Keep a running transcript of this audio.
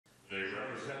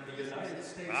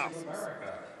States Wow. of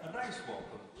America. A nice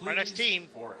welcome, please, Our next team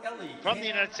for Ellie from the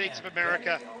KAM United States of and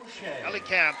America, Danny O'Shea. Ellie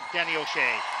KAM, Danny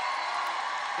O'Shea.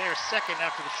 They are second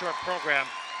after the short program.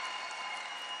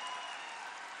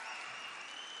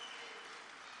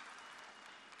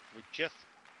 With just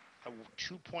a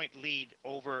 2-point lead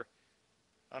over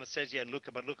Anastasia and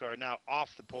Luka, but Luka are now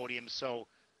off the podium, so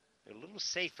they're a little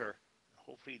safer.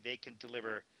 Hopefully they can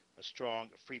deliver a strong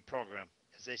free program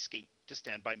as they skate to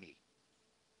Stand By Me.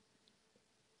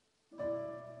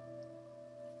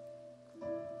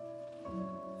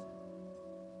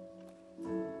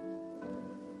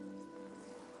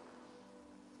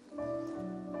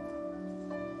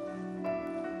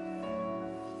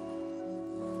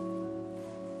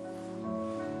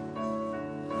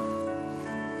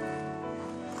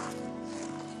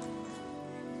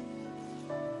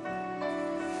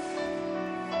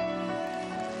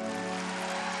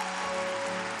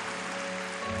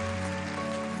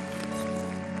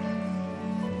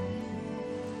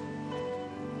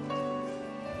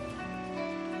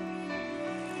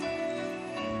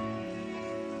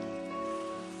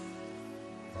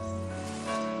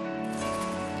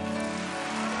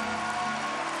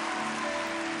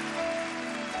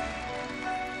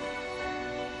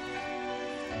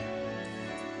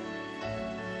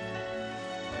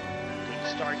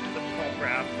 Start to the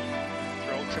program.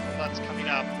 Throw triple nuts coming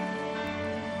up.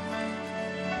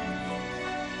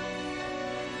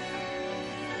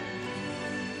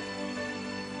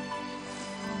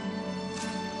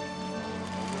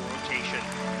 Rotation.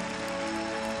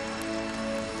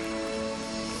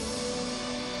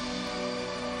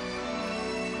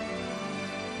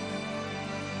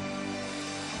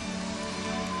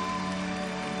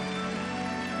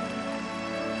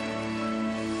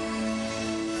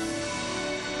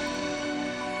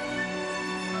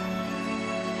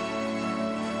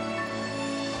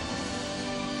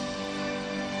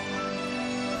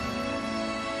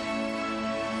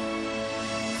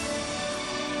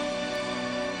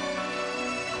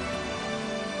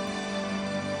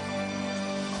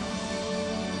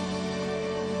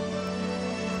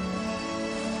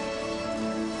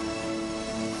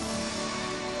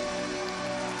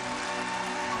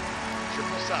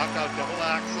 Sock out double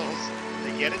axles.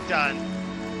 They get it done.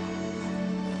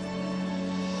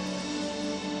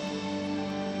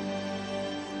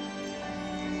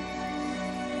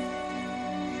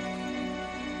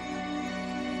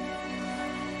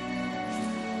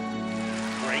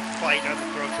 Great fight on the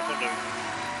throw triple loop.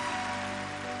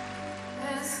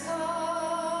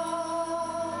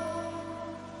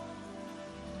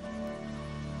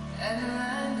 And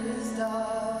land is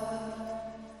dark,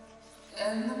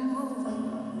 and the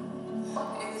moon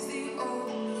is the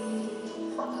only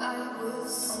I will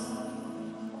see.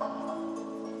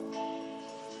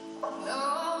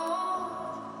 Don't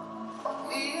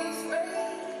be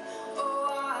afraid, oh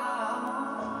I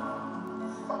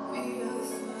won't be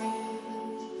afraid,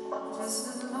 just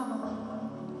as long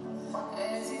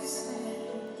as you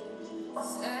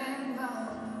stand by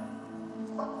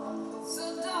me. So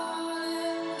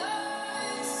darling,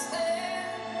 darling, stand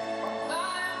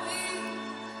by me.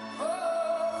 Oh,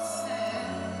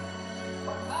 stand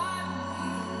by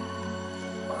me.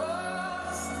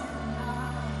 Oh, stand by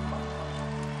me.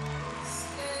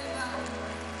 Stand by me.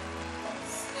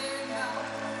 Stand by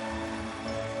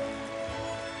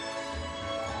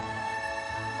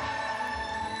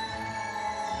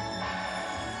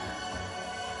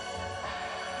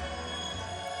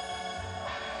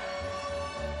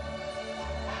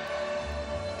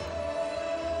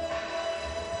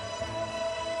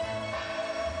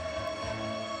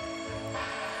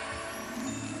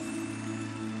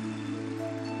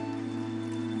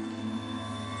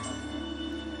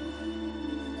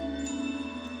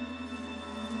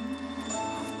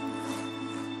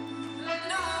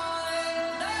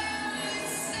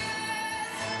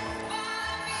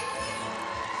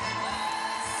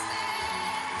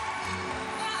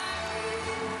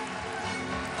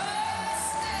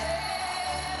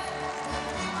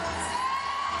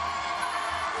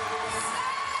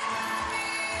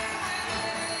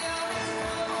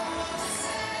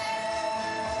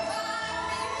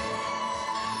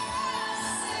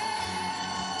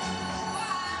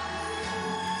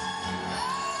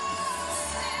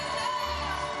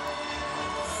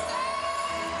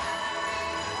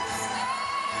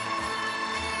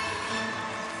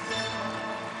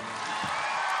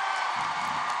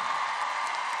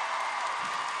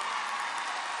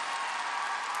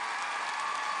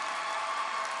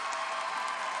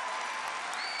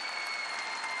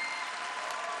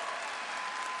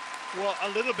Well, a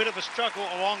little bit of a struggle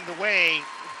along the way,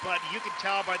 but you can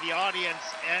tell by the audience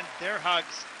and their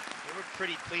hugs They were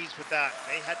pretty pleased with that.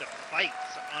 They had to fight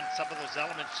on some of those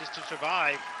elements just to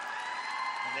survive.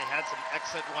 And they had some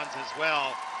excellent ones as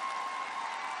well.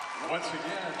 Once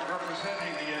again,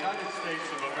 representing the United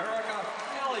States of America,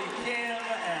 KAM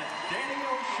and Danny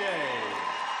O'Shea.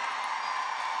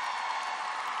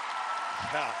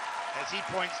 Yeah, as he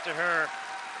points to her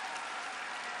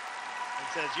and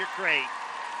says, "You're great.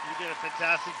 You did a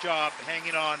fantastic job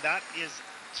hanging on." That is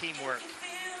teamwork.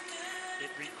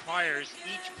 It requires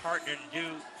each partner to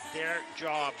do their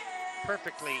job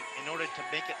perfectly in order to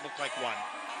make it look like one.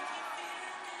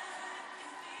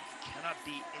 You cannot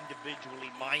be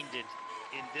individually minded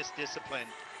in this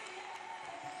discipline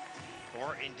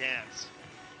or in dance.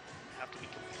 You have to be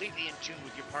completely in tune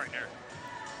with your partner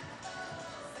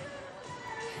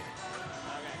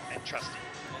and trusting.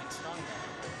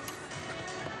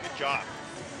 Good job.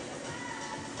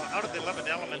 Well, out of the 11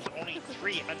 elements, only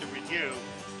 3 under review.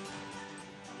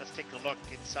 Let's take a look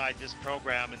inside this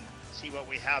program and see what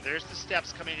we have. There's the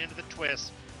steps coming into the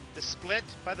twist. The split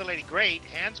by the lady, great.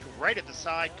 Hands go right at the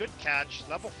side, good catch,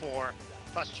 level 4,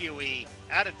 plus GOE,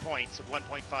 added points of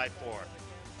 1.54.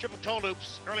 Triple toe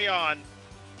loops early on,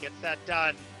 gets that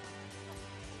done.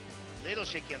 Little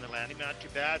shaky on the landing, not too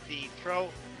bad. The throw,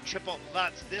 triple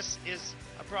lutz, this is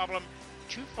a problem.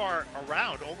 Too far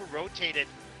around, over-rotated.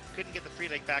 Couldn't get the free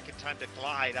leg back in time to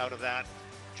glide out of that.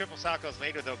 Triple salchows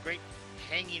later though, great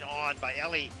hanging on by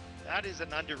Ellie. That is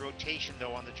an under rotation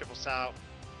though on the triple sow.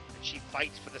 And she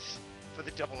fights for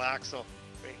the double axel.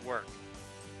 Great work.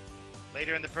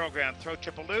 Later in the program, throw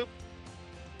triple loop.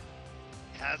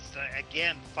 Has to,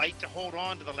 again, fight to hold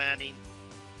on to the landing.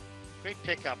 Great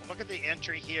pickup. Look at the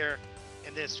entry here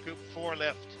in this group 4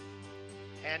 lift.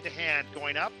 Hand to hand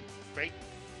going up. Great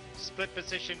split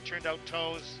position, turned out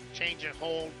toes, change and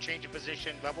hold, change of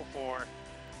position, level 4.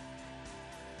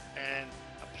 And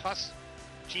a plus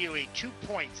GOE, 2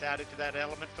 points added to that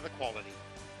element for the quality.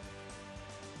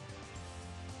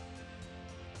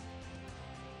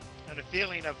 And a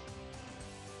feeling of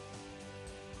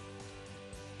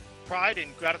pride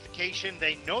and gratification.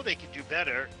 They know they can do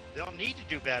better. They'll need to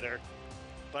do better,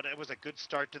 but it was a good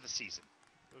start to the season.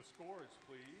 The scores,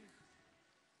 please.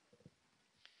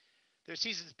 Their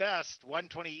season's best,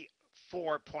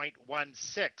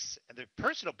 124.16, and their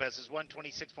personal best is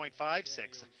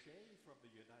 126.56.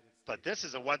 But this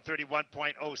is a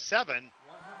 131.07.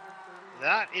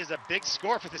 That is a big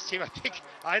score for this team.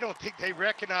 I don't think they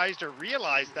recognized or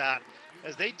realized that.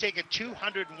 As they take a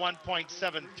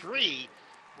 201.73,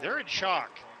 they're in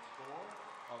shock.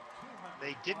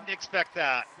 They didn't expect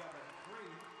that.